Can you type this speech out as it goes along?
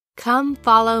"Come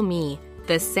follow me,"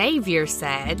 the Savior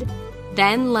said.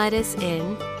 "Then let us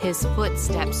in his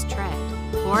footsteps tread,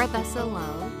 for thus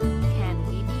alone can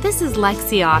we be." This is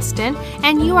Lexi Austin,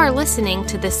 and you are listening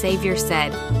to The Savior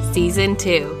Said, Season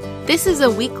 2. This is a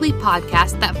weekly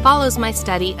podcast that follows my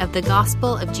study of the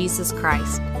Gospel of Jesus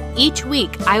Christ. Each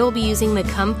week, I will be using the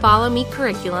Come Follow Me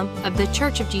curriculum of the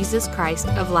Church of Jesus Christ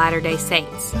of Latter-day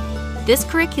Saints. This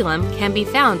curriculum can be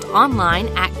found online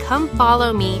at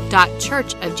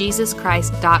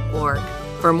comefollowme.churchofjesuschrist.org.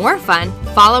 For more fun,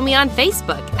 follow me on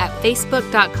Facebook at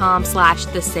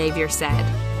facebook.com/The Savior Said.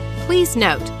 Please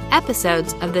note,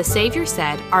 episodes of The Savior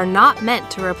Said are not meant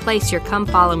to replace your Come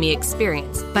Follow Me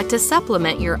experience, but to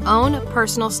supplement your own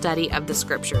personal study of the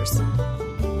Scriptures.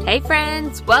 Hey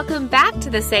friends, welcome back to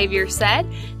The Savior Said.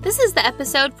 This is the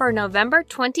episode for November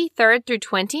 23rd through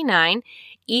 29,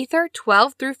 Ether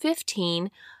 12 through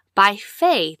 15. By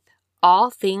faith,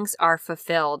 all things are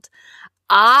fulfilled.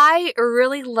 I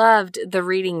really loved the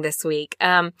reading this week.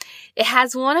 It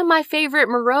has one of my favorite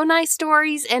Moroni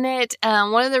stories in it.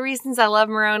 One of the reasons I love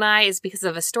Moroni is because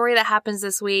of a story that happens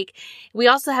this week. We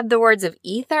also have the words of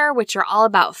Ether, which are all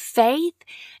about faith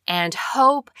and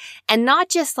hope, and not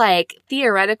just like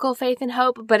theoretical faith and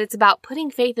hope, but it's about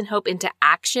putting faith and hope into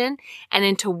action and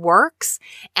into works.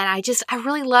 And I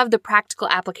really love the practical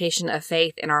application of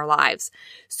faith in our lives.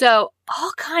 So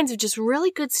all kinds of just really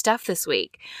good stuff this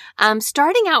week.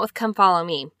 Starting out with Come Follow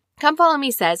Me. Come Follow Me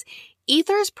says,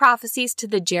 Ether's prophecies to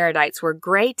the Jaredites were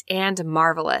great and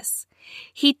marvelous.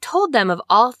 He told them of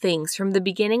all things from the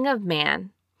beginning of man.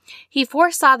 He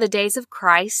foresaw the days of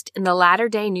Christ in the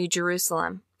latter-day New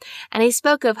Jerusalem. And he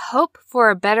spoke of hope for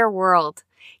a better world,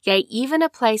 yea, even a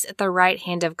place at the right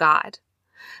hand of God.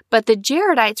 But the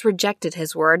Jaredites rejected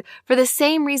his word for the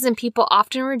same reason people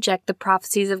often reject the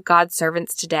prophecies of God's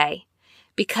servants today,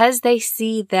 because they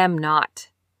see them not.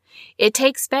 It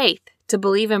takes faith to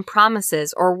believe in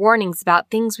promises or warnings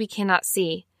about things we cannot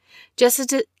see,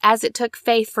 just as it took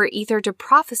faith for Ether to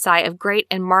prophesy of great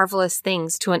and marvelous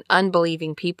things to an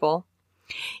unbelieving people.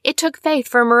 It took faith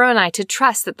for Moroni to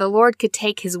trust that the Lord could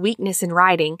take his weakness in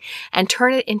writing and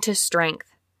turn it into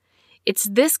strength. It's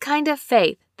this kind of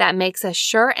faith that makes us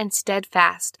sure and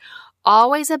steadfast,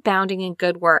 always abounding in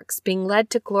good works, being led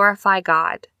to glorify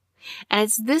God. And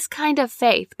it's this kind of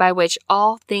faith by which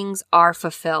all things are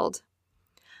fulfilled.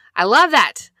 I love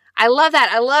that. I love that.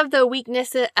 I love the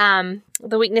weakness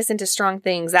into strong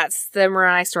things. That's the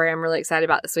Moroni story I'm really excited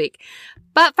about this week.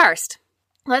 But first,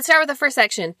 let's start with the first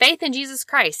section. Faith in Jesus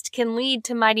Christ can lead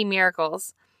to mighty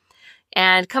miracles.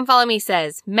 And Come Follow Me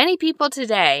says, many people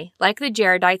today, like the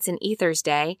Jaredites in Ether's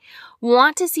day,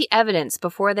 want to see evidence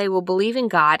before they will believe in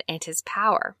God and his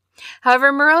power.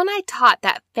 However, Moroni taught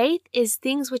that faith is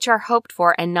things which are hoped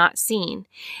for and not seen,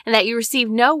 and that you receive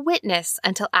no witness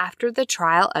until after the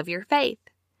trial of your faith.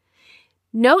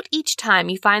 Note each time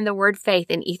you find the word faith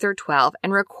in Ether 12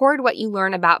 and record what you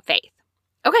learn about faith.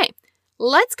 Okay.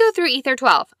 Let's go through Ether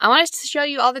 12. I want to show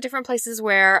you all the different places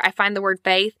where I find the word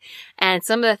faith and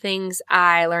some of the things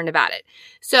I learned about it.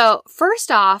 So first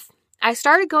off, I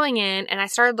started going in and I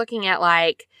started looking at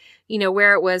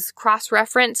where it was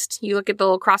cross-referenced. You look at the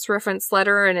little cross-reference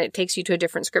letter and it takes you to a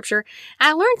different scripture. And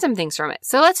I learned some things from it.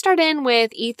 So let's start in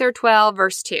with Ether 12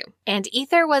 verse 2. And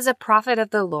Ether was a prophet of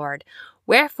the Lord.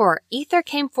 Wherefore Ether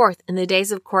came forth in the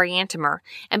days of Coriantumr,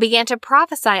 and began to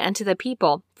prophesy unto the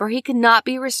people, for he could not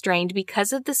be restrained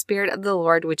because of the Spirit of the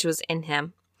Lord which was in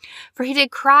him. For he did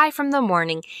cry from the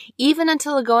morning, even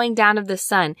until the going down of the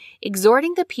sun,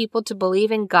 exhorting the people to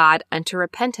believe in God unto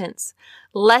repentance,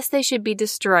 lest they should be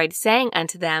destroyed, saying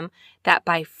unto them, that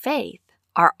by faith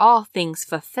are all things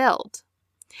fulfilled.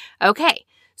 Okay.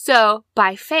 So,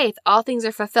 by faith, all things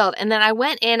are fulfilled. And then I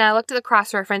went in, I looked at the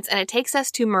cross-reference, and it takes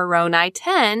us to Moroni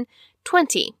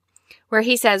 10:20, where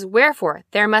he says, wherefore,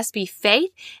 there must be faith,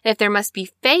 and if there must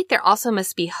be faith, there also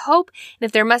must be hope, and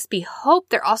if there must be hope,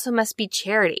 there also must be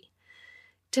charity.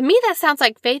 To me, that sounds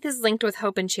like faith is linked with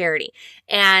hope and charity.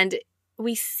 And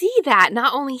we see that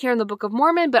not only here in the Book of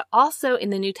Mormon, but also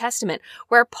in the New Testament,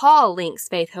 where Paul links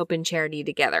faith, hope, and charity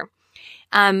together.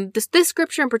 This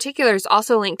scripture in particular is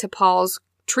also linked to Paul's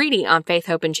treaty on faith,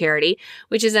 hope, and charity,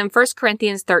 which is in 1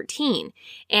 Corinthians 13.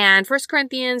 And 1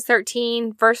 Corinthians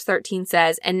 13, verse 13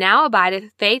 says, and now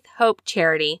abideth faith, hope,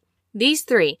 charity, these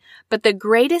three, but the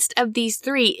greatest of these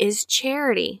three is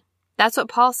charity. That's what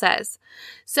Paul says.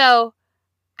 So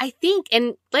I think,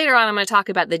 and later on I'm going to talk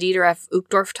about the Dieter F.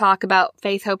 Uchtdorf talk about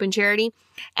faith, hope, and charity,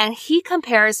 and he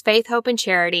compares faith, hope, and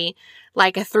charity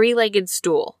like a three-legged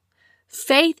stool.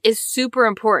 Faith is super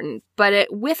important, but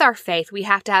with our faith, we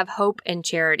have to have hope and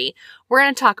charity. We're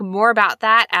going to talk more about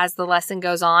that as the lesson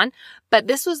goes on, but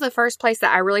this was the first place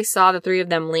that I really saw the three of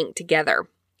them linked together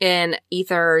in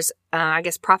Ether's,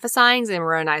 prophesyings and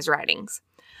Moroni's writings.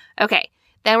 Okay,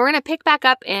 then we're going to pick back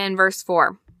up in verse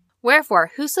 4.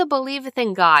 Wherefore, whoso believeth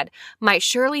in God might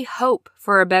surely hope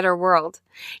for a better world.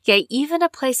 Yea, even a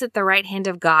place at the right hand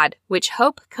of God, which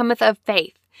hope cometh of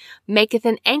faith, maketh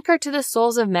an anchor to the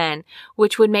souls of men,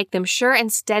 which would make them sure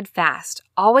and steadfast,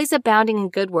 always abounding in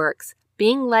good works,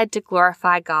 being led to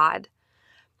glorify God.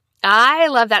 I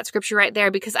love that scripture right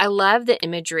there because I love the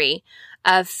imagery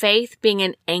of faith being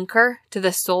an anchor to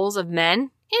the souls of men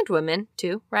and women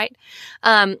too, right?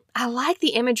 I like the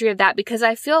imagery of that because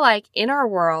I feel like in our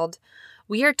world,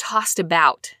 we are tossed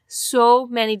about so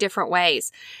many different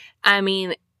ways. I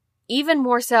mean, even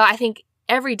more so, I think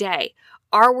every day,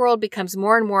 our world becomes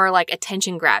more and more like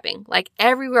attention grabbing. Like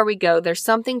everywhere we go, there's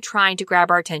something trying to grab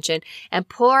our attention and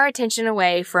pull our attention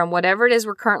away from whatever it is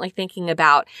we're currently thinking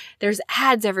about. There's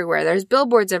ads everywhere. There's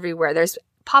billboards everywhere. There's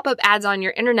pop-up ads on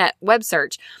your internet web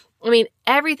search. I mean,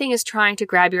 everything is trying to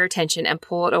grab your attention and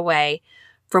pull it away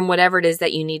from whatever it is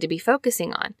that you need to be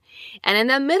focusing on. And in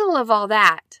the middle of all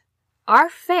that, our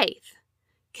faith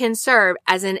can serve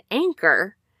as an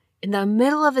anchor in the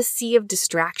middle of a sea of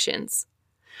distractions.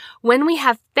 When we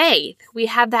have faith, we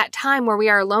have that time where we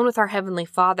are alone with our Heavenly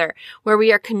Father, where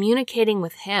we are communicating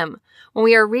with Him, when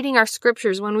we are reading our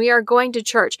scriptures, when we are going to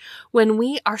church, when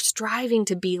we are striving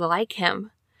to be like Him.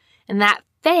 And that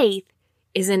faith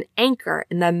is an anchor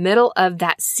in the middle of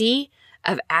that sea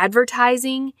of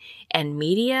advertising and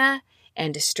media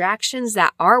and distractions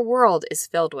that our world is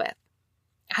filled with.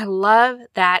 I love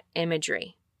that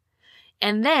imagery.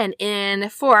 And then in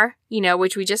 4,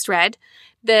 which we just read,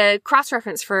 the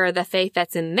cross-reference for the faith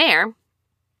that's in there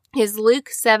is Luke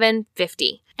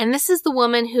 7:50. And this is the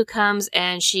woman who comes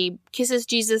and she kisses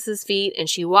Jesus' feet and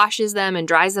she washes them and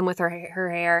dries them with her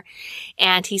hair.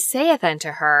 And he saith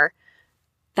unto her,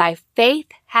 Thy faith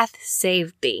hath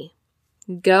saved thee.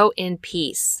 Go in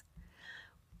peace.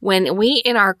 When we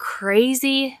in our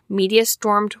crazy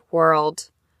media-stormed world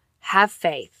have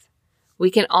faith, we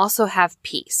can also have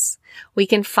peace. We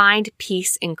can find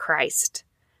peace in Christ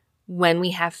when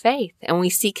we have faith and we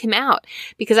seek Him out.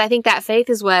 Because I think that faith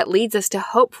is what leads us to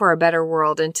hope for a better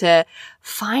world and to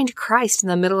find Christ in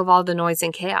the middle of all the noise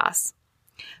and chaos.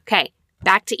 Okay,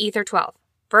 back to Ether 12,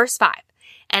 verse 5.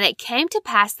 And it came to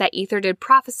pass that Ether did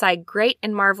prophesy great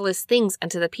and marvelous things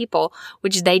unto the people,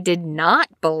 which they did not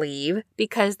believe,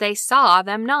 because they saw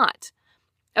them not.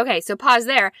 Okay, so pause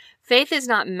there. Faith is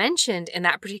not mentioned in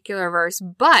that particular verse,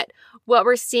 but what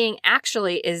we're seeing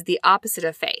actually is the opposite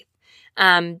of faith.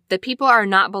 The people are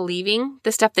not believing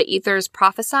the stuff that Ether is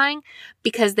prophesying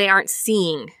because they aren't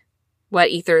seeing what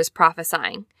Ether is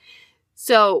prophesying.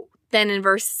 So then in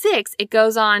verse 6, it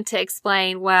goes on to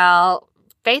explain, well,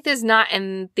 faith is not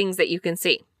in things that you can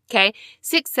see. Okay,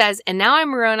 6 says, And now I,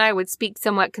 Moroni, would speak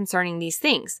somewhat concerning these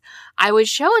things. I would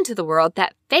show unto the world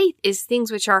that faith is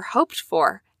things which are hoped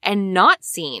for and not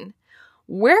seen.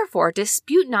 Wherefore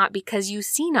dispute not because you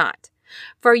see not.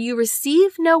 For you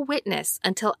receive no witness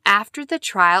until after the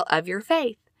trial of your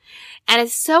faith. And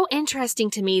it's so interesting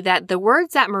to me that the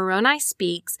words that Moroni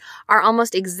speaks are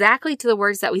almost exactly to the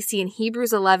words that we see in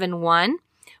Hebrews 11:1,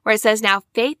 where it says, Now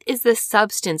faith is the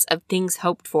substance of things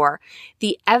hoped for,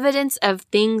 the evidence of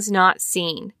things not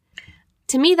seen.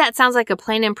 To me, that sounds like a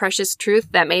plain and precious truth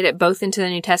that made it both into the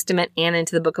New Testament and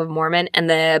into the Book of Mormon, and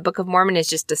the Book of Mormon is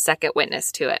just a second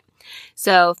witness to it.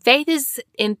 So faith is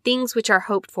in things which are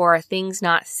hoped for, things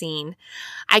not seen.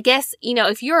 I guess,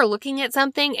 if you're looking at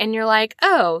something and you're like,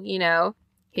 oh,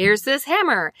 here's this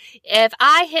hammer. If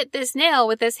I hit this nail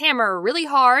with this hammer really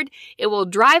hard, it will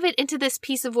drive it into this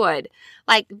piece of wood.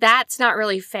 Like, that's not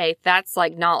really faith. That's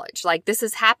like knowledge. Like, this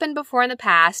has happened before in the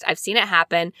past. I've seen it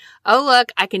happen. Oh,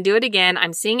 look, I can do it again.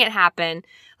 I'm seeing it happen.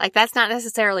 Like, that's not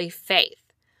necessarily faith.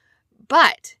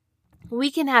 But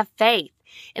we can have faith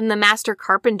in the master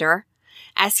carpenter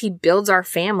as he builds our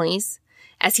families,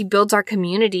 as he builds our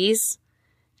communities,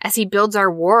 as he builds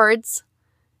our wards,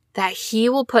 that he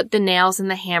will put the nails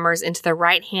and the hammers into the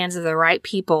right hands of the right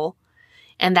people,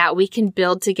 and that we can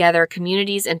build together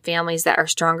communities and families that are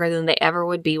stronger than they ever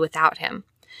would be without him.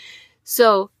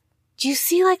 So, do you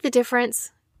see the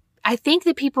difference? I think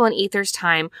the people in Ether's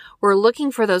time were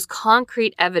looking for those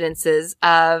concrete evidences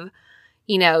of,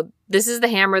 this is the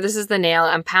hammer, this is the nail,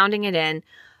 I'm pounding it in.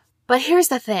 But here's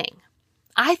the thing.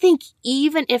 I think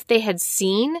even if they had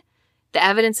seen the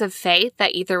evidence of faith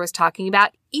that Ether was talking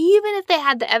about, even if they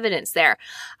had the evidence there,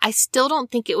 I still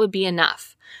don't think it would be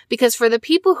enough. Because for the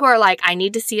people who are like, I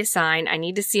need to see a sign, I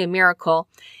need to see a miracle,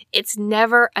 it's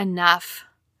never enough.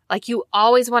 Like, you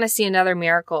always want to see another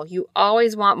miracle. You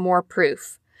always want more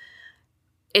proof.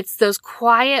 It's those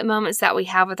quiet moments that we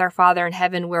have with our Father in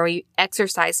heaven where we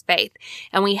exercise faith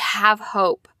and we have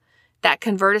hope that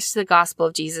convert us to the gospel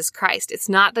of Jesus Christ. It's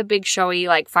not the big showy,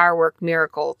 like, firework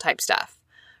miracle type stuff,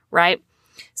 right?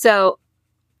 So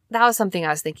that was something I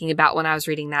was thinking about when I was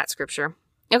reading that scripture.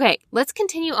 Okay, let's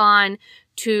continue on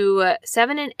to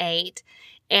 7 and 8,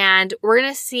 and we're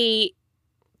going to see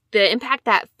the impact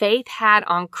that faith had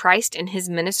on Christ and his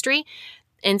ministry.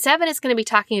 In 7, it's going to be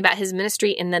talking about his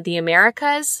ministry in the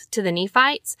Americas to the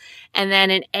Nephites. And then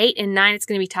in 8 and 9, it's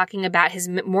going to be talking about his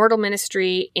mortal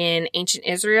ministry in ancient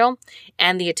Israel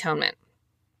and the atonement.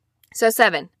 So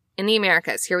 7, in the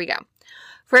Americas, here we go.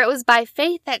 For it was by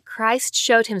faith that Christ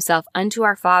showed himself unto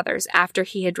our fathers after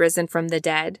he had risen from the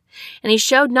dead. And he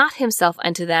showed not himself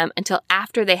unto them until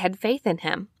after they had faith in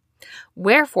him.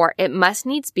 Wherefore it must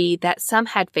needs be that some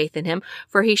had faith in him,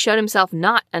 for he showed himself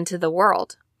not unto the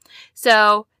world.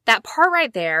 So that part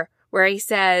right there where he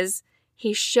says,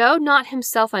 he showed not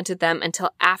himself unto them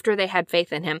until after they had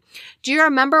faith in him. Do you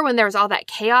remember when there was all that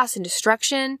chaos and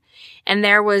destruction and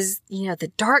there was,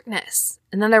 the darkness,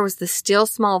 and then there was the still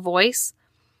small voice?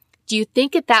 Do you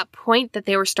think at that point that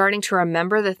they were starting to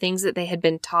remember the things that they had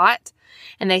been taught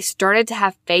and they started to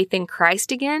have faith in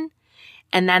Christ again?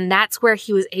 And then that's where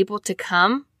he was able to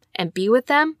come and be with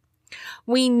them?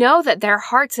 We know that their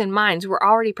hearts and minds were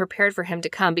already prepared for him to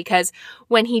come because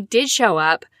when he did show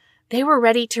up, they were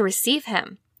ready to receive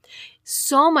him.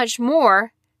 So much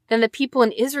more than the people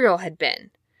in Israel had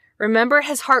been. Remember,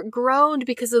 his heart groaned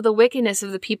because of the wickedness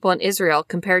of the people in Israel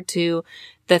compared to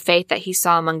the faith that he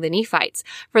saw among the Nephites.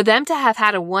 For them to have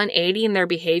had a 180 in their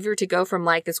behavior to go from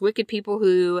like this wicked people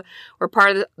who were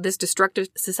part of this destructive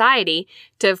society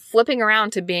to flipping around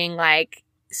to being like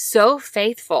so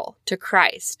faithful to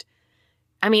Christ.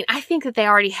 I mean, I think that they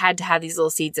already had to have these little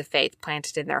seeds of faith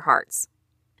planted in their hearts.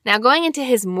 Now, going into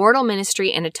his mortal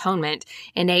ministry and atonement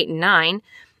in 8 and 9,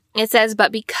 it says,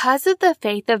 But because of the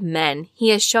faith of men, he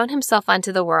has shown himself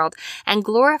unto the world, and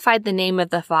glorified the name of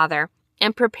the Father,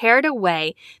 and prepared a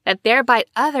way that thereby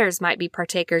others might be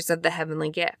partakers of the heavenly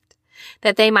gift,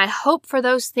 that they might hope for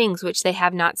those things which they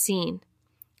have not seen.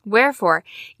 Wherefore,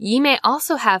 ye may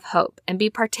also have hope, and be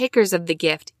partakers of the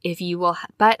gift, if ye will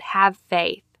but have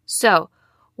faith. So,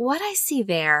 what I see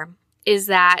there is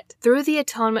that through the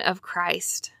atonement of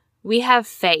Christ, we have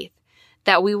faith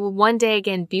that we will one day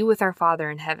again be with our Father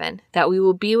in heaven, that we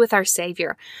will be with our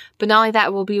Savior, but not only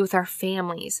that, we'll be with our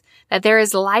families, that there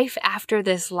is life after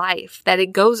this life, that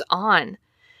it goes on,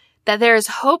 that there is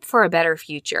hope for a better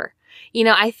future.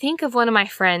 I think of one of my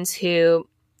friends who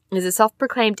is a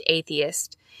self-proclaimed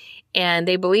atheist, and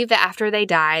they believe that after they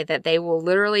die, that they will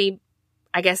literally,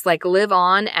 live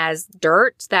on as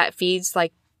dirt that feeds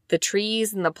the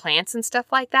trees and the plants and stuff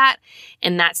like that.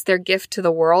 And that's their gift to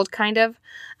the world, kind of.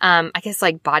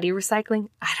 Body recycling.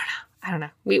 I don't know.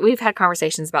 We've had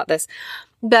conversations about this,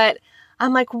 but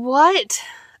I'm like, what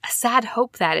a sad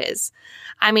hope that is.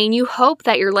 I mean, you hope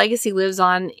that your legacy lives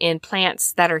on in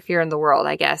plants that are here in the world,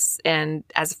 I guess, and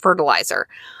as fertilizer.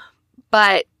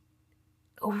 But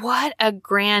what a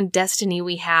grand destiny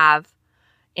we have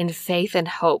in faith and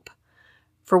hope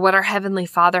for what our Heavenly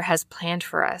Father has planned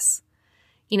for us.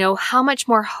 How much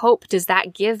more hope does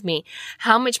that give me?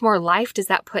 How much more life does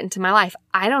that put into my life?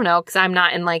 I don't know, because I'm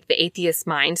not in the atheist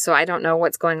mind, so I don't know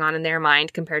what's going on in their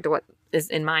mind compared to what is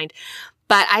in mind.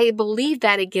 But I believe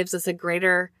that it gives us a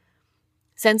greater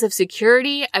sense of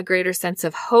security, a greater sense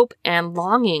of hope and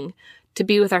longing to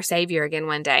be with our Savior again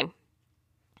one day.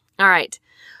 All right.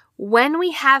 When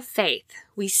we have faith,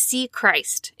 we see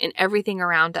Christ in everything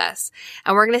around us.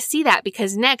 And we're going to see that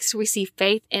because next we see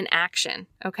faith in action,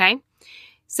 okay?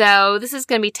 So this is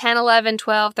going to be 10, 11,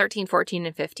 12, 13, 14,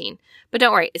 and 15. But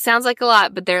don't worry, it sounds like a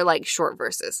lot, but they're short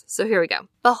verses. So here we go.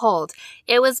 Behold,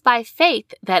 it was by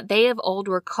faith that they of old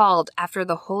were called after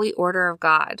the holy order of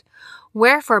God.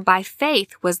 Wherefore by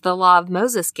faith was the law of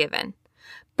Moses given.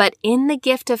 But in the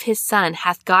gift of his Son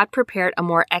hath God prepared a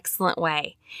more excellent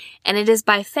way, and it is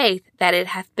by faith that it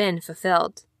hath been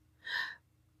fulfilled.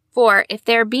 For if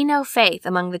there be no faith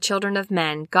among the children of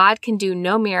men, God can do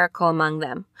no miracle among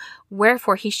them.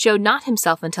 Wherefore he showed not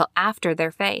himself until after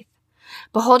their faith.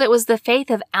 Behold, it was the faith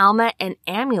of Alma and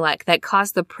Amulek that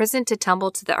caused the prison to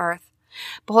tumble to the earth.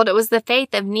 Behold, it was the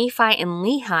faith of Nephi and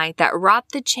Lehi that wrought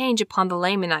the change upon the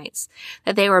Lamanites,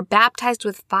 that they were baptized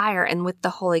with fire and with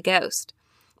the Holy Ghost.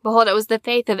 Behold, it was the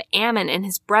faith of Ammon and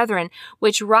his brethren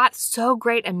which wrought so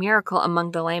great a miracle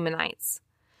among the Lamanites.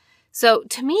 So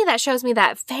to me, that shows me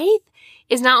that faith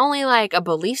is not only like a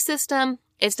belief system,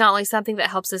 it's not only something that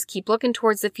helps us keep looking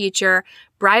towards the future,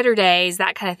 brighter days,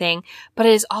 that kind of thing, but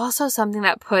it is also something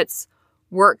that puts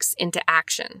works into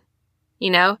action.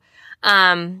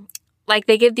 Like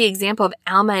they give the example of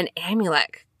Alma and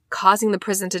Amulek causing the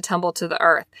prison to tumble to the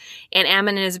earth, and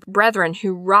Ammon and his brethren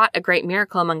who wrought a great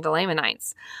miracle among the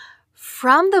Lamanites.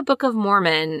 From the Book of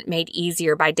Mormon, Made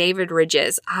Easier by David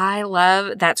Ridges. I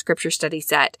love that scripture study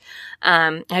set.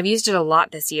 I've used it a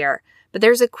lot this year, but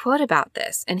there's a quote about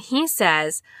this, and he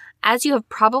says, as you have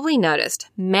probably noticed,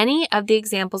 many of the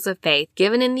examples of faith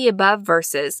given in the above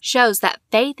verses shows that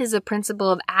faith is a principle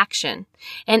of action.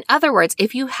 In other words,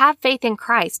 if you have faith in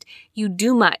Christ, you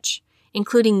do much,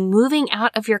 including moving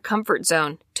out of your comfort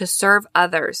zone to serve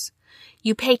others.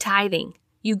 You pay tithing.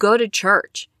 You go to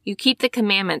church. You keep the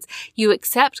commandments. You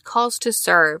accept calls to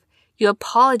serve. You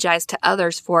apologize to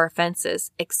others for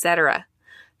offenses, etc.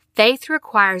 Faith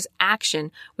requires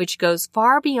action, which goes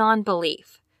far beyond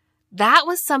belief. That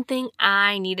was something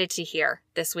I needed to hear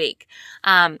this week.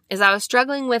 As I was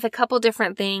struggling with a couple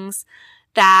different things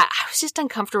that I was just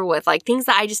uncomfortable with, like things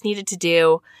that I just needed to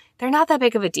do. They're not that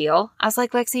big of a deal. I was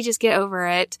like, Lexi, just get over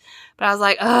it. But I was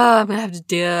like, I'm going to have to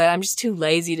do it. I'm just too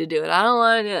lazy to do it. I don't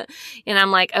want to do it. And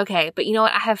I'm like, okay, but you know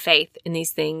what? I have faith in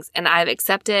these things and I've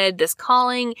accepted this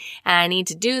calling and I need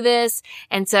to do this.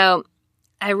 And so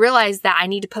I realized that I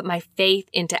need to put my faith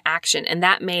into action, and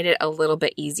that made it a little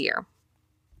bit easier.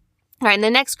 All right, in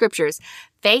the next scriptures,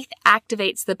 faith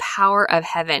activates the power of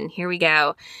heaven. Here we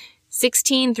go.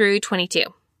 16 through 22.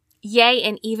 Yea,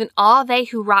 and even all they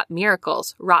who wrought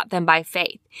miracles wrought them by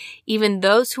faith, even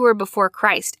those who were before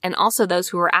Christ, and also those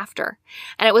who were after.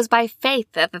 And it was by faith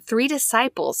that the 3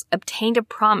 disciples obtained a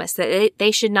promise that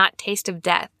they should not taste of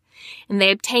death. And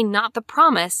they obtained not the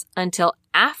promise until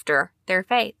after their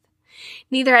faith.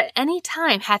 Neither at any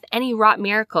time hath any wrought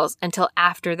miracles until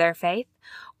after their faith.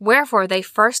 Wherefore they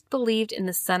first believed in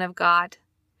the Son of God.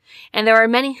 And there are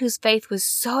many whose faith was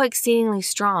so exceedingly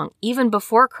strong, even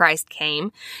before Christ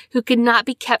came, who could not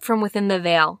be kept from within the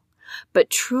veil, but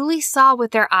truly saw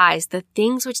with their eyes the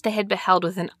things which they had beheld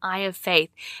with an eye of faith,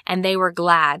 and they were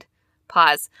glad.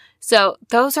 Pause. So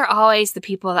those are always the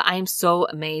people that I am so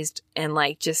amazed and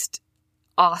just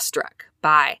awestruck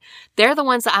by. They're the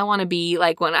ones that I want to be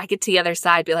like when I get to the other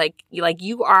side, be like,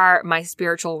 you are my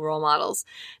spiritual role models.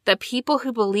 The people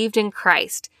who believed in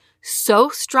Christ so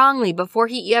strongly before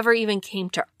he ever even came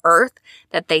to earth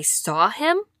that they saw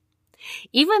him.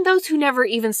 Even those who never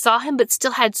even saw him but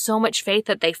still had so much faith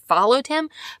that they followed him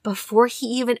before he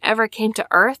even ever came to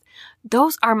earth,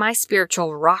 those are my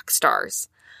spiritual rock stars.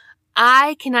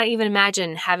 I cannot even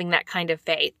imagine having that kind of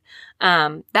faith.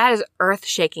 That is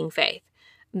earth-shaking faith.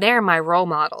 They're my role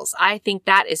models. I think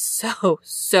that is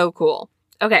so cool.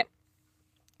 Okay.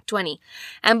 20.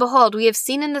 And behold, we have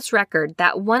seen in this record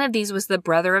that one of these was the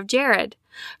brother of Jared.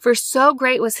 For so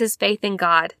great was his faith in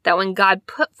God, that when God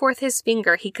put forth his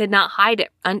finger, he could not hide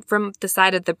it from the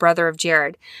sight of the brother of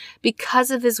Jared,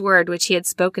 because of his word which he had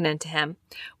spoken unto him,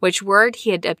 which word he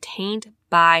had obtained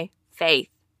by faith.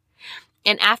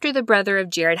 And after the brother of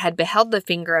Jared had beheld the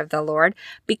finger of the Lord,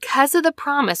 because of the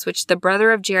promise which the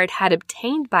brother of Jared had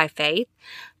obtained by faith,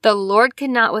 the Lord could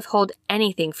not withhold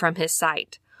anything from his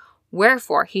sight.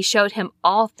 Wherefore he showed him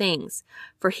all things,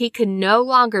 for he could no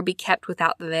longer be kept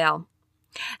without the veil.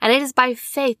 And it is by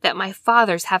faith that my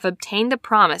fathers have obtained the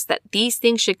promise that these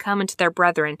things should come unto their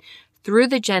brethren through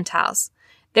the Gentiles.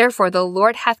 Therefore the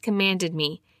Lord hath commanded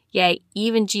me, yea,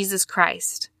 even Jesus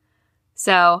Christ.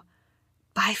 So,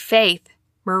 by faith,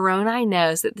 Moroni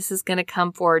knows that this is going to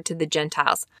come forward to the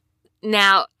Gentiles.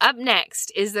 Now, up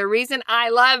next is the reason I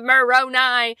love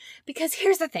Moroni, because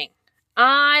here's the thing.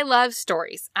 I love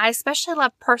stories. I especially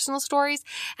love personal stories.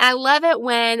 And I love it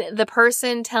when the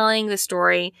person telling the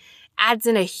story adds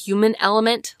in a human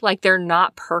element, like they're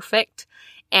not perfect.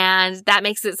 And that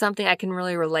makes it something I can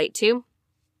really relate to.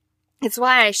 It's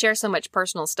why I share so much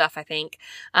personal stuff, I think,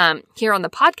 here on the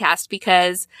podcast,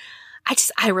 because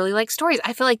I really like stories.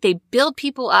 I feel like they build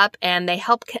people up and they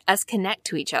help us connect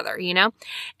to each other,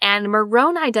 And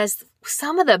Moroni does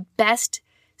some of the best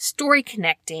story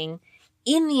connecting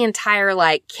in the entire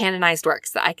canonized works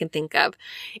that I can think of.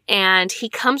 And he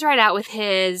comes right out with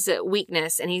his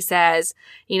weakness and he says,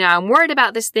 I'm worried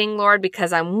about this thing, Lord,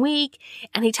 because I'm weak.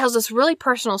 And he tells this really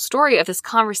personal story of this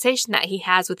conversation that he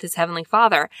has with his Heavenly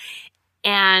Father.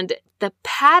 And the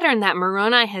pattern that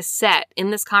Moroni has set in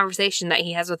this conversation that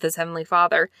he has with his Heavenly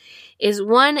Father is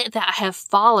one that I have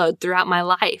followed throughout my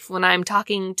life when I'm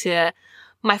talking to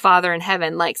my Father in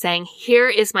heaven, like saying, here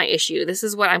is my issue. This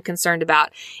is what I'm concerned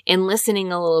about, and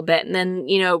listening a little bit, and then,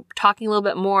 talking a little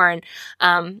bit more. And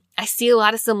I see a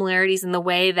lot of similarities in the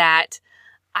way that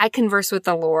I converse with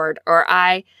the Lord, or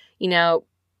I,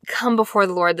 come before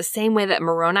the Lord the same way that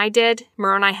Moroni did.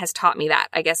 Moroni has taught me that,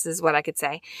 I guess is what I could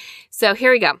say. So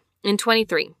here we go. In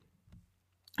 23.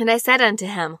 And I said unto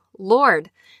him, Lord,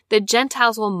 the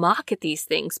Gentiles will mock at these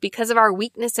things because of our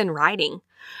weakness in writing.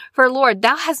 For Lord,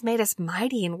 thou hast made us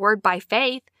mighty in word by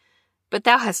faith, but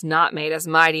thou hast not made us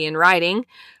mighty in writing.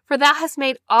 For thou hast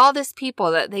made all this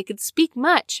people that they could speak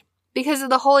much because of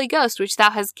the Holy Ghost which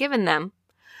thou hast given them.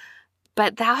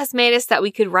 But thou hast made us that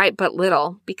we could write but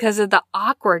little because of the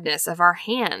awkwardness of our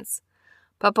hands.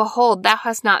 But behold, thou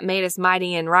hast not made us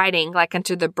mighty in writing like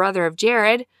unto the brother of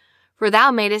Jared. For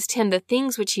thou madest him the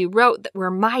things which he wrote that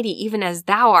were mighty even as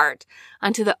thou art,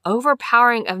 unto the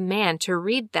overpowering of man to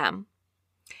read them.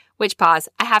 Which, pause,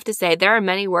 I have to say, there are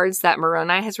many words that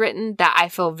Moroni has written that I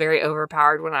feel very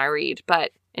overpowered when I read.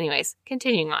 But anyways,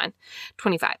 continuing on.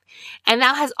 25. And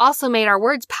thou hast also made our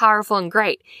words powerful and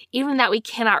great, even that we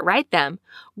cannot write them.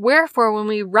 Wherefore, when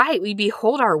we write, we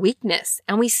behold our weakness,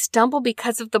 and we stumble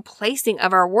because of the placing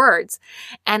of our words.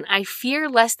 And I fear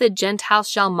lest the Gentiles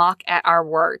shall mock at our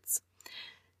words.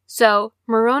 So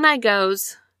Moroni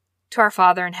goes to our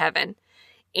Father in heaven,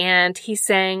 and he's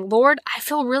saying, Lord, I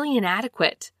feel really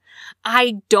inadequate.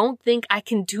 I don't think I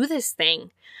can do this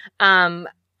thing. And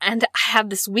I have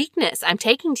this weakness I'm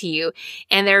taking to you,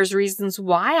 and there's reasons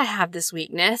why I have this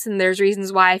weakness, and there's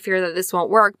reasons why I fear that this won't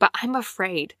work, but I'm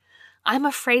afraid. I'm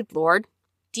afraid, Lord.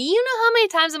 Do you know how many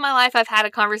times in my life I've had a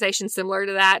conversation similar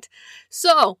to that?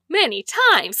 So many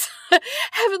times.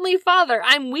 Heavenly Father,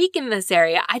 I'm weak in this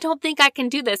area. I don't think I can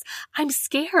do this. I'm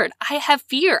scared. I have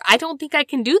fear. I don't think I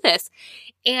can do this.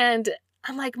 And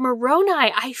I'm like, Moroni,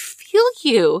 I feel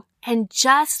you. And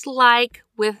just like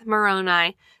with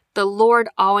Moroni, the Lord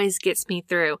always gets me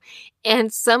through.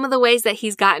 And some of the ways that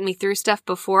he's gotten me through stuff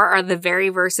before are the very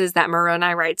verses that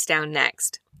Moroni writes down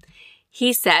next.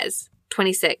 He says,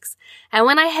 26, And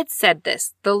when I had said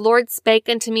this, the Lord spake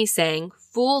unto me, saying,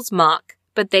 Fools mock,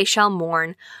 but they shall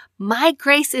mourn. My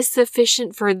grace is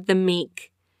sufficient for the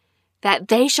meek, that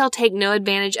they shall take no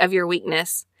advantage of your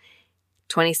weakness.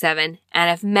 27, And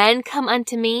if men come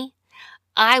unto me,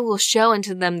 I will show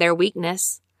unto them their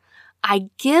weakness. I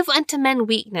give unto men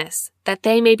weakness, that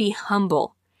they may be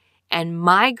humble, and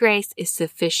my grace is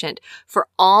sufficient for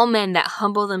all men that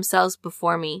humble themselves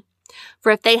before me.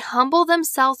 For if they humble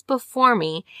themselves before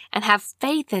me and have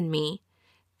faith in me,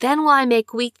 then will I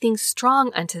make weak things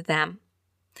strong unto them.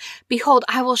 Behold,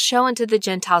 I will show unto the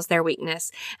Gentiles their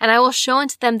weakness, and I will show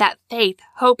unto them that faith,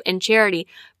 hope, and charity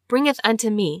bringeth unto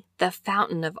me the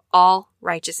fountain of all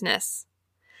righteousness.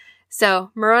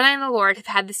 So Moroni and the Lord have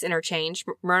had this interchange.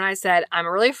 Moroni said, I'm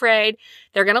really afraid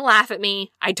they're going to laugh at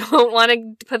me. I don't want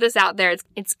to put this out there.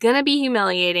 It's going to be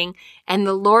humiliating. And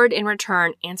the Lord in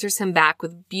return answers him back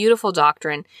with beautiful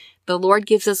doctrine. The Lord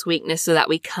gives us weakness so that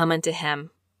we come unto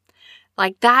him.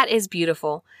 Like, that is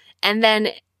beautiful. And then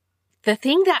the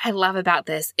thing that I love about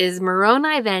this is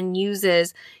Moroni then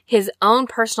uses his own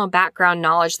personal background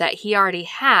knowledge that he already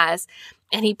has,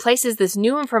 and he places this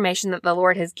new information that the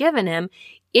Lord has given him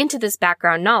into this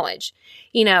background knowledge.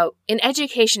 In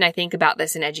education, I think about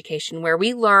this in education, where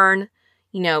we learn,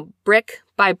 brick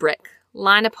by brick,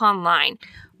 line upon line.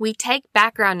 We take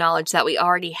background knowledge that we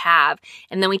already have,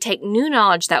 and then we take new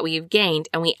knowledge that we've gained,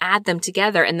 and we add them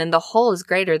together, and then the whole is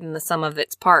greater than the sum of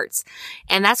its parts.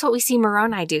 And that's what we see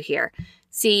Moroni do here.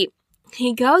 See,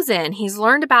 he goes in, he's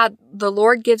learned about the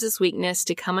Lord gives us weakness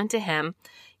to come unto him.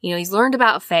 He's learned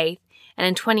about faith. And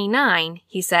in 29,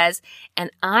 he says, And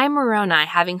I, Moroni,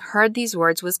 having heard these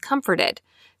words, was comforted.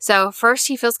 So first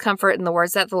he feels comfort in the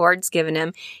words that the Lord's given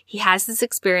him. He has this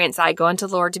experience. I go unto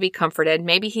the Lord to be comforted.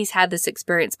 Maybe he's had this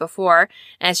experience before,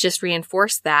 and it's just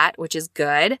reinforced that, which is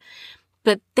good.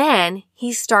 But then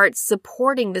he starts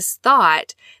supporting this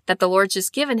thought that the Lord's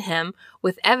just given him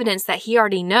with evidence that he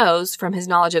already knows from his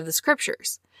knowledge of the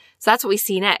scriptures. So that's what we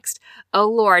see next. O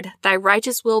Lord, thy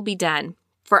righteous will be done.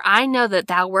 For I know that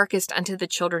thou workest unto the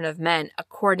children of men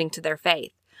according to their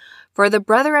faith. For the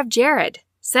brother of Jared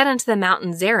said unto the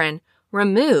mountain Zerin,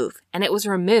 Remove, and it was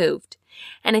removed.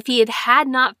 And if he had had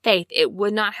not faith, it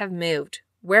would not have moved.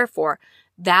 Wherefore,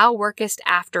 thou workest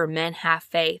after men have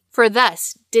faith. For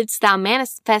thus didst thou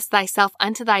manifest thyself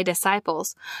unto thy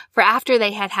disciples. For after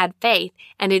they had had faith,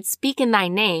 and did speak in thy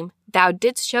name, thou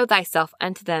didst show thyself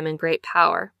unto them in great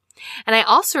power. And I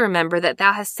also remember that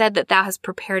thou hast said that thou hast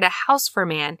prepared a house for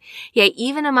man, yea,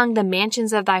 even among the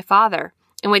mansions of thy Father,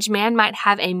 in which man might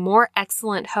have a more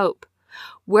excellent hope.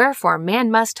 Wherefore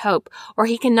man must hope, or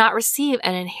he cannot receive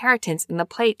an inheritance in the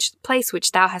place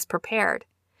which thou hast prepared.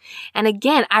 And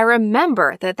again, I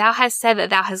remember that thou hast said that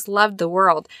thou hast loved the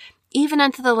world, even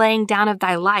unto the laying down of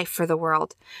thy life for the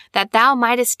world, that thou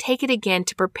mightest take it again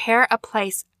to prepare a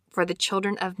place for the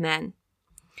children of men.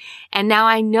 And now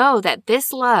I know that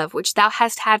this love which thou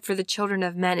hast had for the children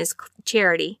of men is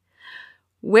charity.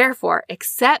 Wherefore,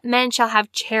 except men shall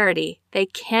have charity, they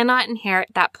cannot inherit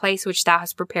that place which thou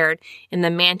hast prepared in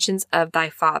the mansions of thy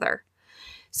Father.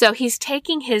 So he's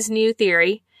taking his new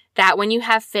theory that when you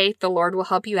have faith, the Lord will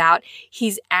help you out.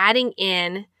 He's adding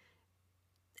in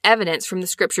evidence from the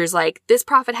scriptures like, this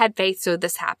prophet had faith, so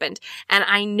this happened. And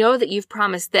I know that you've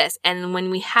promised this. And when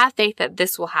we have faith that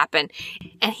this will happen.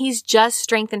 And he's just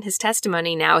strengthened his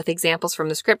testimony now with examples from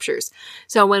the scriptures.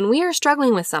 So when we are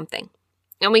struggling with something,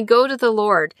 and we go to the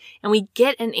Lord and we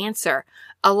get an answer,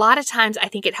 a lot of times I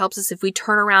think it helps us if we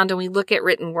turn around and we look at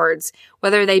written words,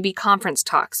 whether they be conference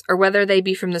talks or whether they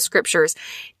be from the scriptures,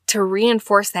 to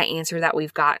reinforce that answer that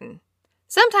we've gotten.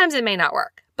 Sometimes it may not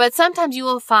work, but sometimes you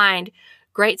will find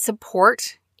great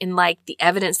support in like the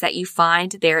evidence that you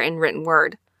find there in written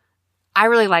word. I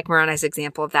really like Moroni's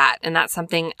example of that, and that's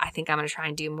something I think I'm going to try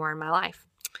and do more in my life.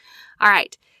 All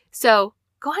right, so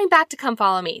going back to Come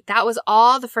Follow Me, that was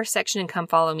all the first section in Come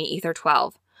Follow Me,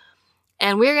 E45.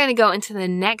 And we're going to go into the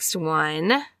next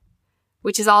one,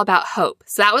 which is all about hope.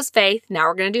 So that was faith. Now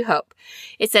we're going to do hope.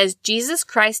 It says, Jesus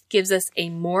Christ gives us a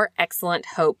more excellent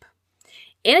hope.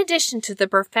 In addition to the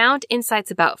profound insights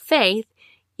about faith,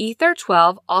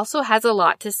 E12 also has a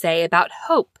lot to say about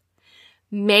hope.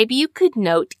 Maybe you could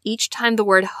note each time the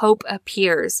word hope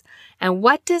appears. And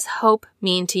what does hope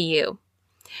mean to you?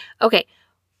 Okay.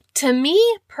 To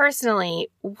me, personally,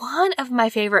 one of my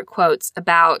favorite quotes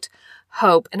about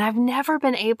hope, and I've never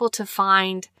been able to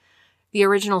find the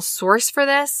original source for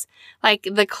this. Like,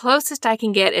 the closest I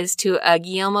can get is to a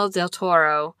Guillermo del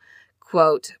Toro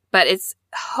quote, but it's,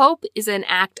 hope is an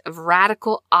act of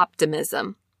radical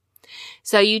optimism.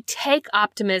 So you take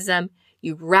optimism,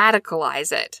 you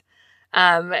radicalize it.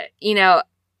 I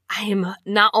am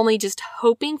not only just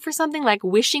hoping for something, like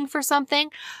wishing for something,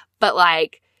 but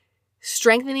like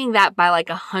strengthening that by like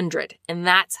 100, and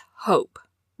that's hope,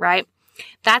 right?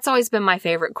 That's always been my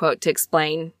favorite quote to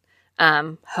explain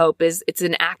hope is it's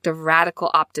an act of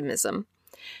radical optimism.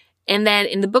 And then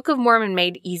in the Book of Mormon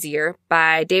Made Easier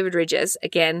by David Ridges,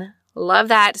 again, love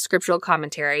that scriptural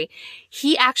commentary.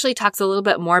 He actually talks a little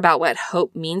bit more about what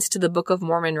hope means to the Book of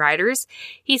Mormon writers.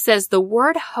 He says the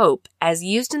word hope, as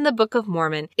used in the Book of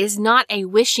Mormon, is not a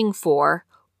wishing for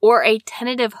or a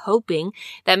tentative hoping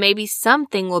that maybe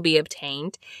something will be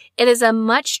obtained. It is a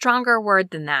much stronger word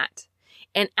than that.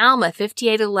 In Alma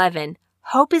 58:11,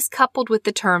 hope is coupled with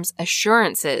the terms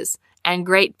assurances and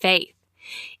great faith.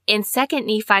 In 2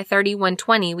 Nephi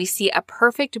 31:20, we see a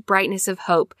perfect brightness of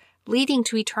hope leading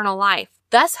to eternal life.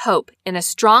 Thus, hope, in a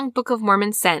strong Book of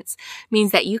Mormon sense,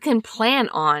 means that you can plan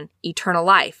on eternal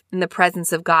life in the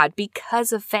presence of God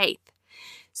because of faith.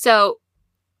 So,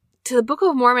 to the Book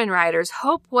of Mormon writers,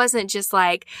 hope wasn't just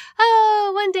like,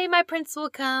 oh, one day my prince will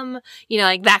come,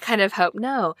 like that kind of hope.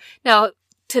 No,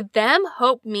 to them,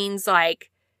 hope means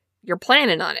like you're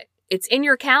planning on it. It's in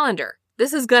your calendar.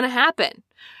 This is going to happen,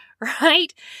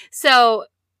 right? So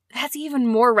that's even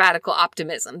more radical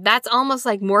optimism. That's almost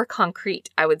like more concrete,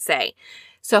 I would say.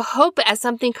 So hope as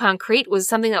something concrete was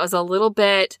something that was a little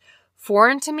bit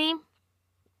foreign to me,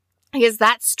 because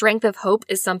that strength of hope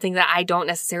is something that I don't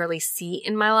necessarily see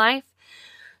in my life.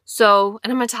 So,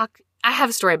 and I have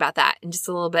a story about that in just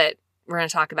a little bit we're going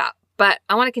to talk about. But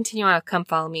I want to continue on with Come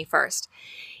Follow Me first.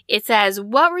 It says,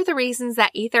 what were the reasons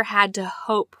that Ether had to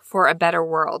hope for a better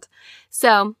world?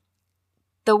 So,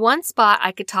 the one spot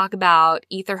I could talk about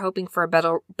Ether hoping for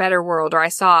a better world, or I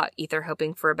saw Ether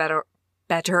hoping for a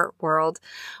better world,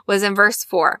 was in verse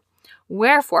 4.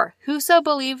 Wherefore, whoso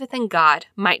believeth in God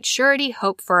might surety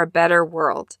hope for a better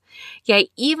world,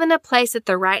 yea, even a place at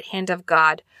the right hand of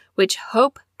God, which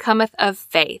hope cometh of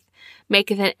faith,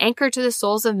 maketh an anchor to the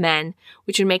souls of men,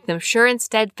 which would make them sure and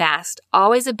steadfast,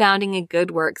 always abounding in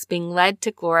good works, being led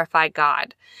to glorify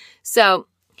God. So,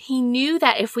 he knew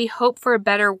that if we hope for a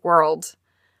better world,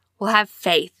 we'll have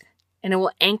faith, and it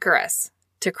will anchor us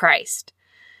to Christ.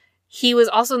 He was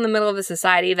also in the middle of a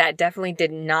society that definitely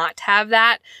did not have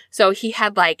that. So he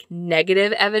had like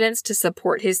negative evidence to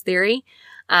support his theory.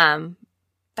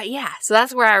 But yeah, so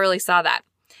that's where I really saw that.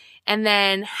 And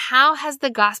then how has the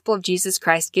gospel of Jesus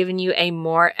Christ given you a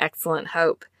more excellent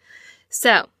hope?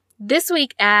 So this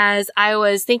week, as I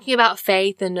was thinking about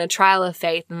faith and a trial of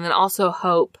faith and then also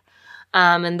hope,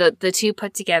 and the two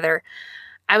put together,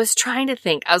 I was trying to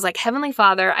think. I was like, Heavenly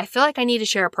Father, I feel like I need to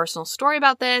share a personal story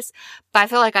about this, but I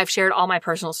feel like I've shared all my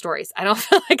personal stories. I don't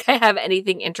feel like I have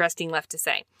anything interesting left to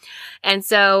say. And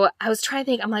so I was trying to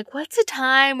think, I'm like, what's a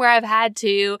time where I've had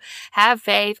to have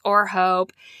faith or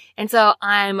hope? And so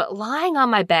I'm lying on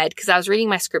my bed because I was reading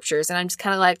my scriptures, and I'm just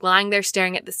kind of like lying there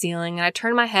staring at the ceiling, and I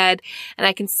turn my head and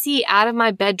I can see out of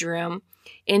my bedroom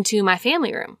into my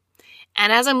family room.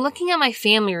 And as I'm looking at my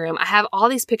family room, I have all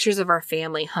these pictures of our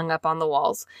family hung up on the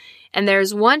walls. And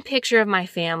there's one picture of my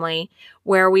family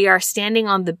where we are standing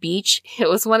on the beach. It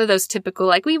was one of those typical,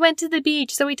 like, we went to the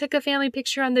beach, so we took a family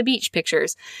picture on the beach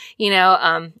pictures.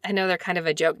 I know they're kind of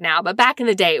a joke now, but back in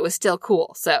the day, it was still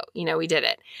cool. So, we did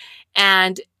it.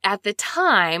 And at the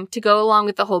time, to go along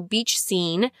with the whole beach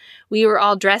scene, we were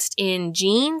all dressed in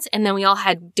jeans, and then we all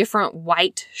had different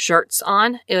white shirts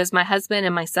on. It was my husband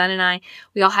and my son and I.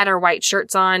 We all had our white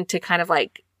shirts on to kind of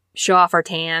like show off our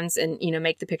tans and,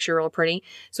 make the picture real pretty.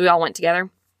 So we all went together.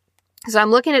 So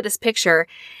I'm looking at this picture,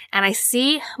 and I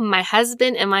see my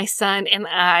husband and my son and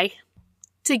I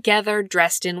together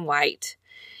dressed in white.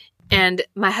 And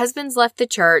my husband's left the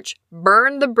church,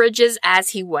 burned the bridges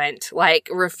as he went,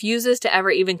 refuses to ever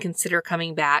even consider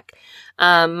coming back.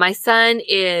 My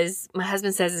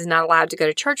husband says is not allowed to go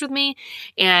to church with me.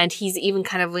 And he's even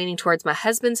kind of leaning towards my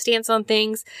husband's stance on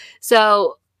things.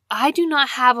 So I do not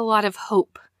have a lot of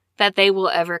hope that they will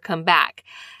ever come back.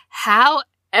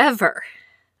 However,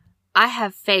 I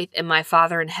have faith in my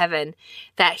Father in heaven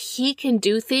that he can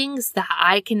do things that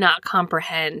I cannot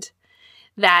comprehend,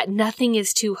 that nothing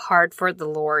is too hard for the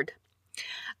Lord.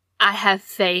 I have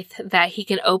faith that he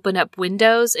can open up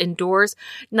windows and doors,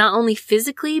 not only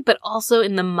physically, but also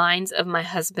in the minds of my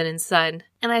husband and son.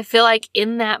 And I feel like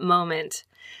in that moment,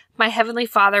 my Heavenly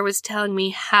Father was telling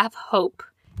me, have hope.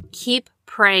 Keep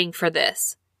praying for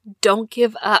this. Don't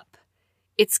give up.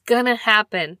 It's gonna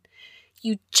happen.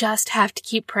 You just have to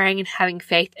keep praying and having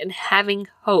faith and having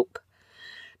hope.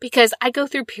 Because I go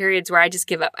through periods where I just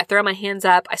give up. I throw my hands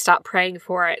up. I stop praying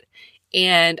for it.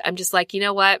 And I'm just like, you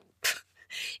know what?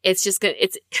 It's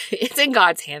in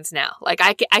God's hands now.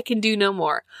 I can do no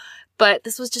more. But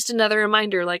this was just another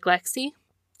reminder, Lexi,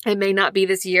 it may not be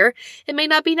this year. It may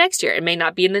not be next year. It may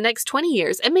not be in the next 20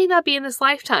 years. It may not be in this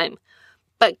lifetime.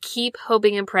 But keep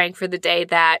hoping and praying for the day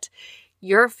that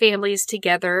your family is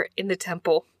together in the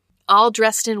temple, all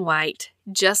dressed in white,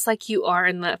 just like you are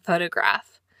in that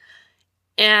photograph.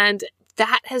 And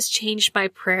that has changed my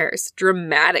prayers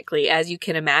dramatically, as you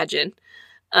can imagine.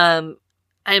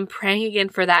 I'm praying again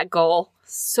for that goal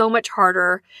so much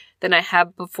harder than I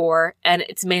have before. And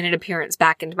it's made an appearance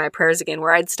back into my prayers again,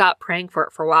 where I'd stopped praying for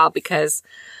it for a while because,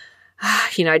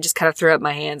 I just kind of threw up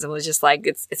my hands and was just like,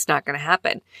 it's not going to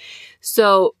happen.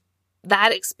 So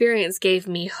that experience gave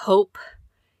me hope.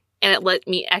 And it let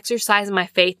me exercise my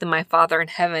faith in my Father in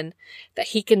heaven that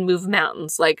he can move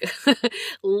mountains,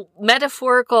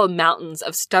 metaphorical mountains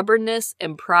of stubbornness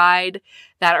and pride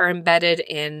that are embedded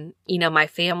in, my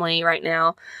family right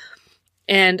now.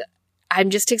 And I'm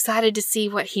just excited to see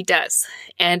what he does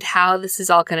and how this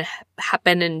is all going to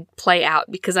happen and play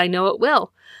out, because I know it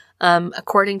will,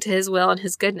 according to his will and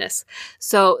his goodness.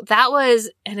 So that was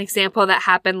an example that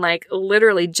happened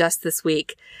literally just this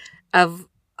week of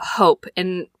hope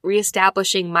and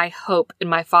reestablishing my hope in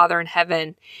my Father in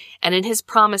heaven and in his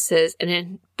promises and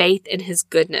in faith in his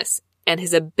goodness and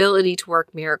his ability to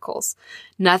work miracles.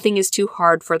 Nothing is too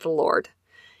hard for the Lord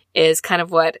is kind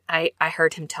of what I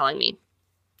heard him telling me.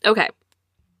 Okay.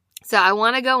 So I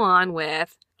want to go on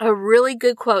with a really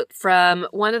good quote from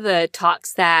one of the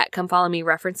talks that Come Follow Me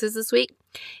references this week.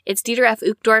 It's Dieter F.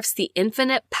 Uchtdorf's The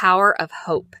Infinite Power of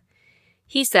Hope.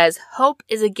 He says, hope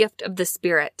is a gift of the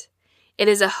Spirit. It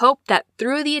is a hope that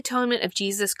through the atonement of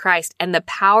Jesus Christ and the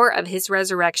power of his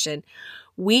resurrection,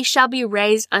 we shall be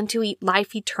raised unto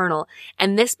life eternal,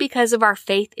 and this because of our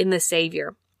faith in the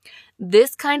Savior.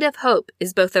 This kind of hope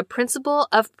is both a principle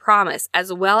of promise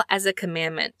as well as a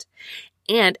commandment.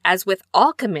 And as with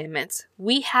all commandments,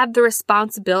 we have the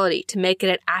responsibility to make it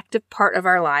an active part of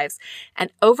our lives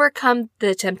and overcome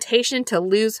the temptation to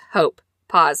lose hope.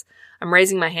 Pause. I'm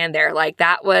raising my hand there.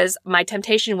 My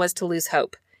temptation was to lose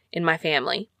hope in my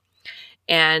family.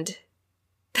 And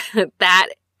that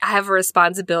I have a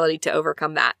responsibility to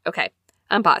overcome that. Okay,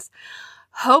 unpause.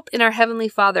 Hope in our Heavenly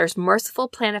Father's merciful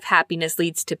plan of happiness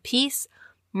leads to peace,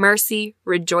 mercy,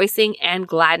 rejoicing, and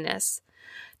gladness.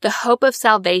 The hope of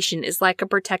salvation is like a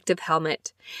protective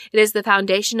helmet. It is the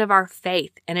foundation of our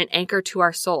faith and an anchor to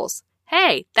our souls.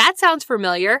 Hey, that sounds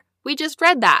familiar. We just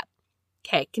read that.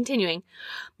 Okay, continuing.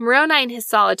 Moroni in his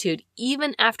solitude,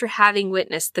 even after having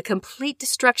witnessed the complete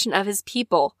destruction of his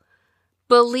people,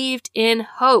 believed in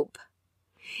hope.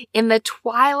 In the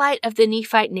twilight of the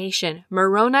Nephite nation,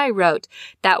 Moroni wrote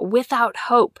that without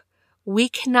hope, we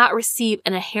cannot receive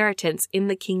an inheritance in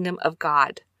the kingdom of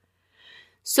God.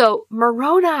 So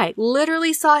Moroni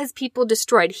literally saw his people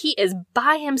destroyed. He is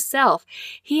by himself.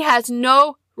 He has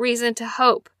no reason to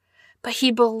hope, but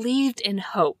he believed in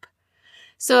hope.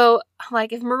 So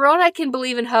like if Moroni can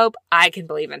believe in hope, I can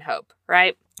believe in hope,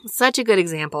 right? Such a good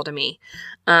example to me.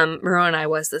 Moroni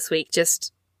was this week,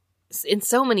 just in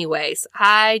so many ways.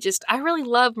 I really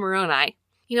love Moroni.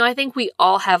 You know, I think we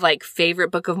all have like favorite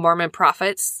Book of Mormon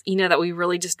prophets, you know, that we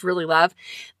really love.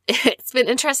 It's been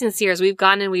interesting this year as we've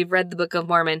gone and we've read the Book of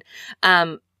Mormon.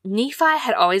 Nephi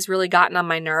had always really gotten on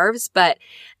my nerves, but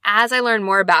as I learned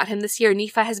more about him this year,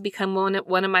 Nephi has become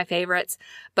one of my favorites.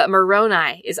 But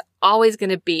Moroni is always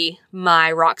going to be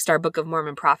my rock star Book of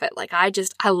Mormon prophet. Like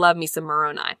I love me some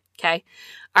Moroni. Okay.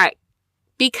 All right.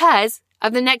 Because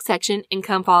of the next section in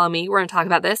Come Follow Me, we're going to talk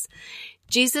about this.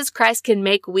 Jesus Christ can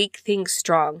make weak things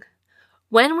strong.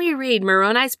 When we read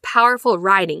Moroni's powerful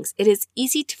writings, it is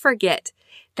easy to forget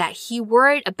that he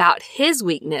worried about his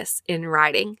weakness in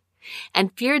writing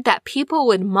and feared that people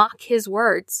would mock his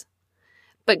words.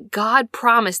 But God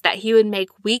promised that he would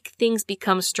make weak things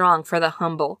become strong for the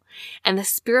humble. And the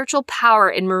spiritual power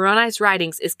in Moroni's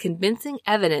writings is convincing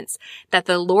evidence that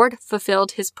the Lord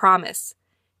fulfilled his promise.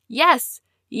 Yes,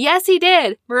 he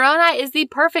did. Moroni is the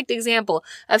perfect example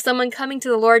of someone coming to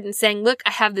the Lord and saying, look, I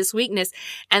have this weakness.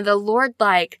 And the Lord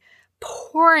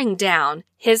pouring down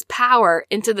his power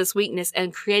into this weakness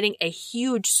and creating a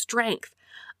huge strength.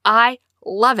 I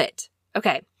love it.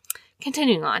 Okay,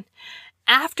 continuing on.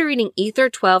 After reading Ether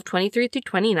 12, 23 through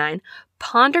 29,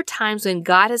 ponder times when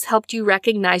God has helped you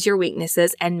recognize your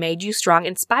weaknesses and made you strong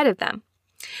in spite of them.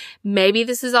 Maybe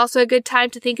this is also a good time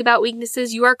to think about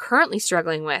weaknesses you are currently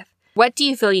struggling with. What do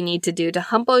you feel you need to do to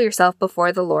humble yourself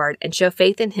before the Lord and show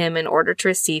faith in him in order to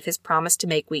receive his promise to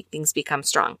make weak things become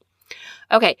strong?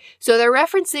 Okay, so they're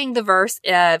referencing the verse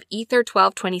of Ether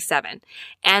 12:27,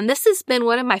 and this has been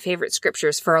one of my favorite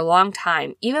scriptures for a long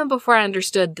time, even before I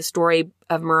understood the story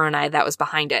of Moroni that was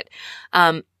behind it.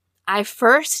 I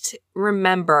first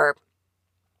remember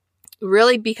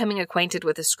really becoming acquainted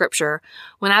with the scripture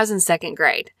when I was in second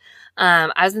grade.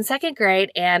 I was in second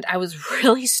grade and I was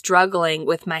really struggling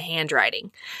with my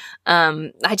handwriting.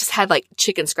 I just had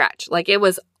chicken scratch. It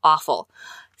was awful.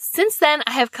 Since then,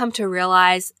 I have come to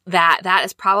realize that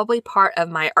is probably part of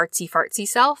my artsy-fartsy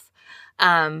self.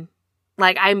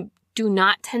 I do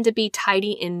not tend to be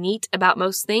tidy and neat about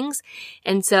most things.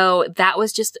 And so that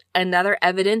was just another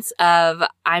evidence of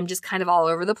I'm just kind of all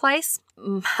over the place.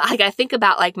 I think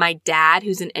about my dad,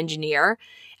 who's an engineer,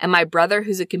 and my brother,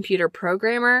 who's a computer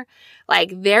programmer.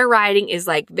 Their writing is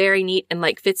very neat and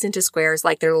fits into squares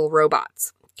like they're little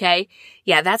robots. Okay.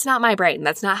 Yeah, that's not my brain.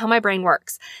 That's not how my brain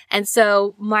works. And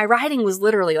so my writing was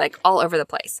literally all over the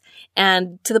place.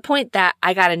 And to the point that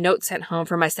I got a note sent home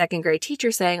from my second grade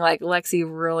teacher saying Lexi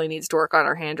really needs to work on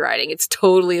her handwriting. It's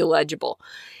totally illegible.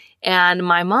 And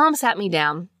my mom sat me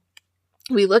down.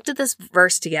 We looked at this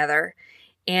verse together.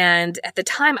 And at the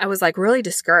time I was really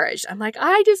discouraged. I'm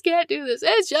I just can't do this.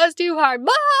 It's just too hard.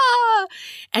 Bah!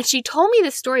 And she told me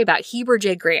this story about Heber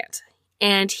J. Grant.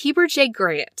 And Heber J.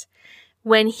 Grant,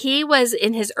 when he was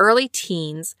in his early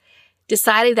teens,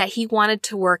 decided that he wanted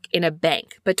to work in a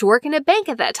bank. But to work in a bank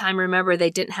at that time, remember,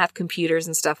 they didn't have computers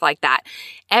and stuff like that.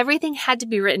 Everything had to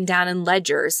be written down in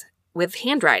ledgers with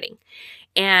handwriting.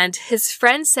 And his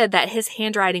friend said that his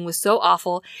handwriting was so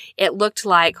awful, it looked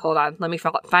hold on, let me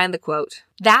find the quote.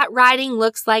 That writing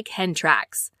looks like hen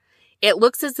tracks. It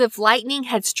looks as if lightning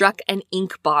had struck an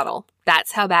ink bottle.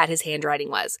 That's how bad his handwriting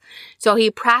was. So he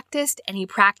practiced and he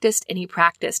practiced and he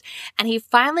practiced. And he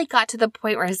finally got to the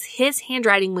point where his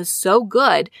handwriting was so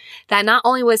good that not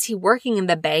only was he working in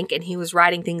the bank and he was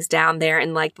writing things down there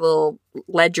in the little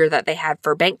ledger that they had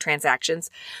for bank transactions,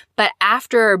 but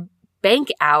after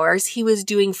bank hours, he was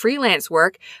doing freelance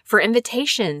work for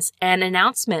invitations and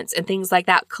announcements and things like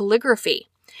that, calligraphy.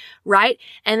 Right?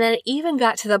 And then it even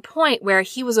got to the point where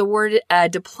he was awarded a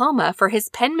diploma for his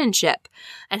penmanship,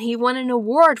 and he won an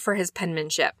award for his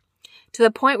penmanship, to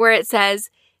the point where it says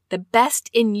the best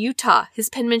in Utah. His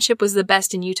penmanship was the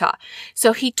best in Utah.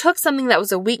 So he took something that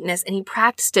was a weakness and he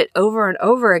practiced it over and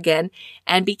over again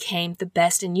and became the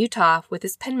best in Utah with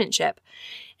his penmanship.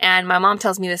 And my mom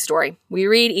tells me this story. We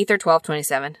read Ether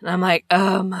 12:27, and I'm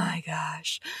oh my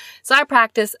gosh. So I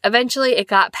practiced. Eventually it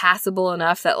got passable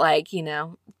enough that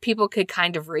people could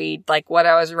kind of read what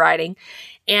I was writing.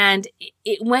 And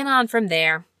it went on from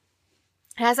there.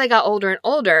 As I got older and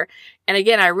older, and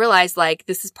again, I realized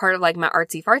this is part of my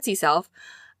artsy-fartsy self,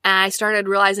 and I started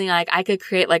realizing like I could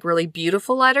create like really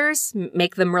beautiful letters,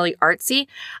 make them really artsy.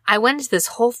 I went into this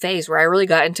whole phase where I really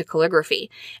got into calligraphy.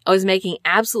 I was making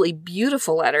absolutely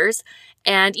beautiful letters.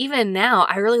 And even now,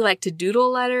 I really like to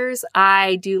doodle letters.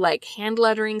 I do like hand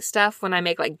lettering stuff when I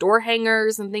make like door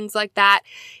hangers and things like that.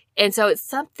 And so it's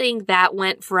something that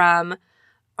went from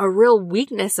a real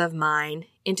weakness of mine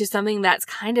into something that's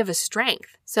kind of a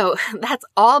strength. So that's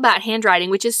all about handwriting,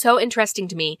 which is so interesting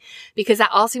to me because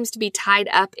that all seems to be tied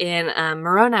up in,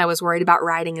 Moroni was worried about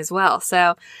writing as well.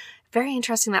 So very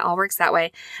interesting that all works that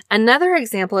way. Another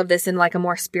example of this in like a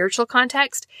more spiritual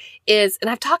context is, and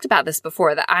I've talked about this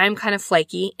before, that I'm kind of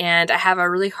flaky and I have a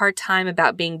really hard time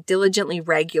about being diligently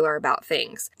regular about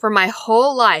things. For my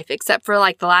whole life, except for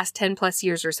like the last 10 plus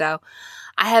years or so,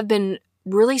 I have been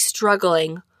really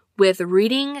struggling with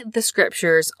reading the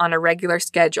scriptures on a regular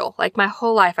schedule. Like my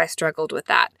whole life, I struggled with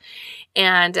that.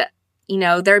 And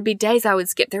there would be days I would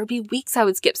skip. There would be weeks I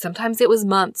would skip. Sometimes it was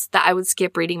months that I would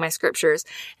skip reading my scriptures.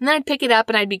 And then I'd pick it up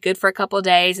and I'd be good for a couple of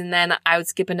days. And then I would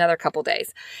skip another couple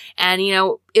days. And,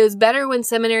 it was better when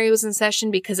seminary was in session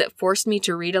because it forced me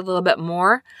to read a little bit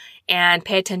more and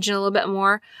pay attention a little bit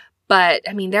more. But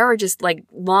there were just like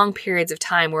long periods of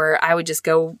time where I would just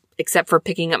go, except for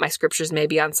picking up my scriptures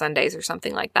maybe on Sundays or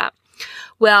something like that.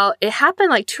 Well, it happened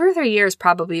like 2 or 3 years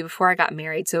probably before I got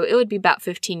married. So it would be about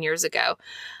 15 years ago.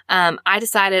 I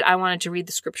decided I wanted to read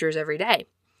the scriptures every day.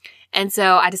 And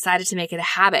so I decided to make it a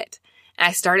habit. And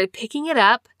I started picking it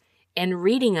up and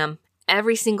reading them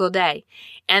every single day.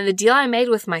 And the deal I made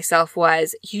with myself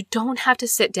was you don't have to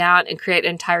sit down and create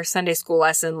an entire Sunday school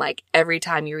lesson like every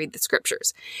time you read the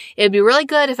scriptures. It'd be really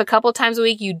good if a couple times a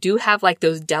week you do have like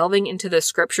those delving into the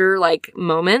scripture like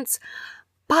moments.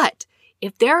 But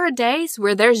if there are days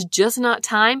where there's just not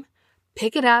time,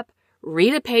 pick it up,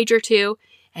 read a page or two,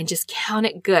 and just count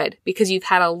it good because you've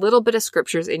had a little bit of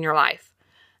scriptures in your life.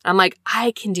 I'm like,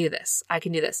 I can do this. I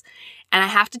can do this. And I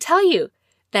have to tell you,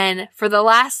 then for the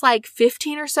last like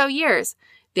 15 or so years,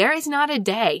 there is not a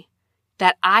day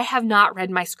that I have not read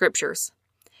my scriptures.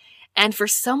 And for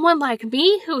someone like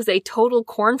me, who's a total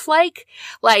cornflake,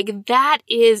 like that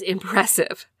is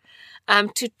impressive.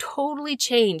 To totally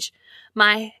change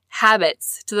my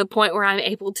habits to the point where I'm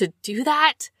able to do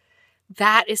that,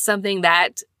 that is something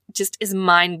that just is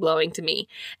mind-blowing to me.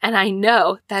 And I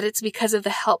know that it's because of the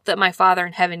help that my Father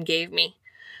in heaven gave me.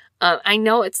 I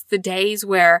know it's the days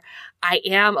where I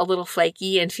am a little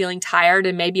flaky and feeling tired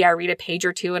and maybe I read a page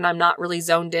or two and I'm not really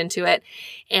zoned into it.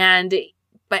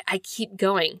 But I keep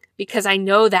going because I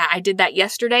know that I did that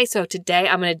yesterday. So today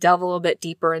I'm going to delve a little bit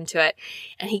deeper into it.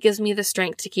 And he gives me the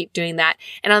strength to keep doing that.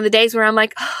 And on the days where I'm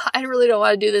like, I really don't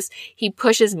want to do this, he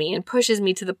pushes me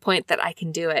to the point that I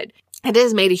can do it. It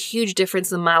has made a huge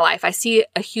difference in my life. I see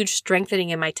a huge strengthening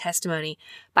in my testimony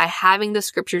by having the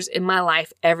scriptures in my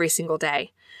life every single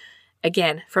day.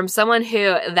 Again, from someone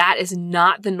who that is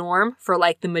not the norm for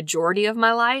like the majority of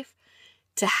my life,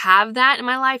 to have that in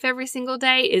my life every single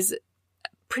day is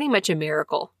pretty much a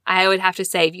miracle. I would have to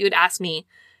say, if you had asked me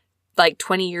like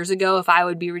 20 years ago if I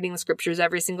would be reading the scriptures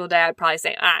every single day, I'd probably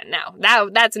say, no,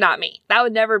 that's not me. That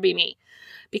would never be me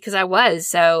because I was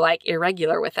so like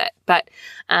irregular with it. But,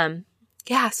 so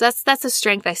that's a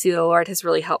strength I see the Lord has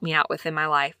really helped me out with in my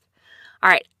life. All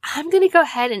right. I'm going to go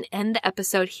ahead and end the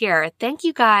episode here. Thank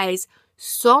you guys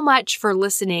so much for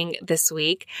listening this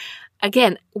week.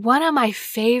 Again, one of my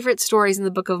favorite stories in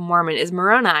the Book of Mormon is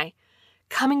Moroni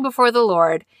coming before the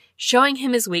Lord, showing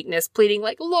him his weakness, pleading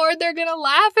like, Lord, they're going to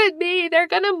laugh at me. They're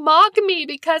going to mock me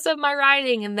because of my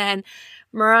writing. And then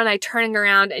Moroni turning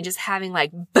around and just having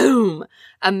like, boom,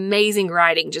 amazing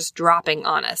writing just dropping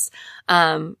on us.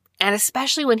 And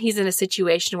especially when he's in a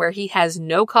situation where he has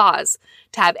no cause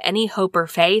to have any hope or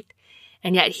faith,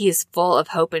 and yet he is full of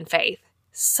hope and faith.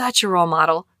 Such a role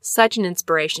model, such an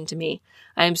inspiration to me.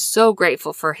 I am so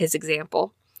grateful for his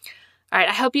example. All right,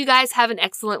 I hope you guys have an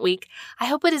excellent week. I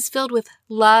hope it is filled with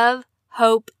love,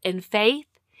 hope, and faith.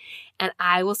 And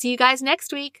I will see you guys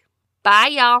next week. Bye,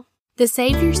 y'all. The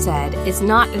Savior Said is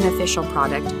not an official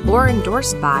product or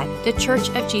endorsed by The Church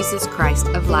of Jesus Christ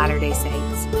of Latter-day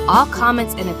Saints. All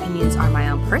comments and opinions are my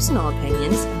own personal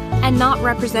opinions and not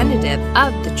representative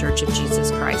of The Church of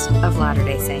Jesus Christ of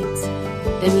Latter-day Saints.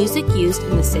 The music used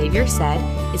in The Savior Said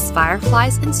is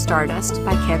Fireflies and Stardust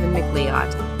by Kevin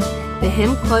MacLeod. The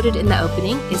hymn quoted in the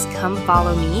opening is Come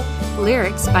Follow Me,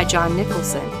 lyrics by John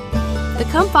Nicholson. The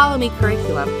Come Follow Me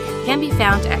curriculum can be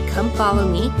found at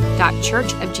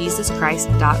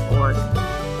comefollowme.churchofjesuschrist.org.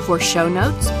 For show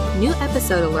notes, new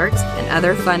episode alerts, and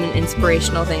other fun and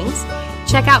inspirational things,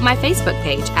 check out my Facebook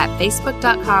page at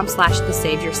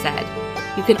facebook.com/thesaviorsaid.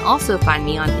 You can also find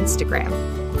me on Instagram.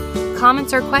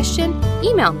 comments or question,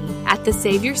 email me at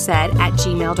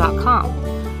thesaviorsaid@gmail.com.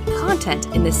 Content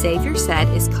in The Savior Said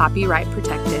is copyright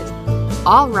protected.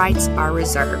 All rights are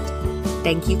reserved.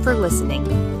 Thank you for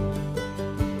listening.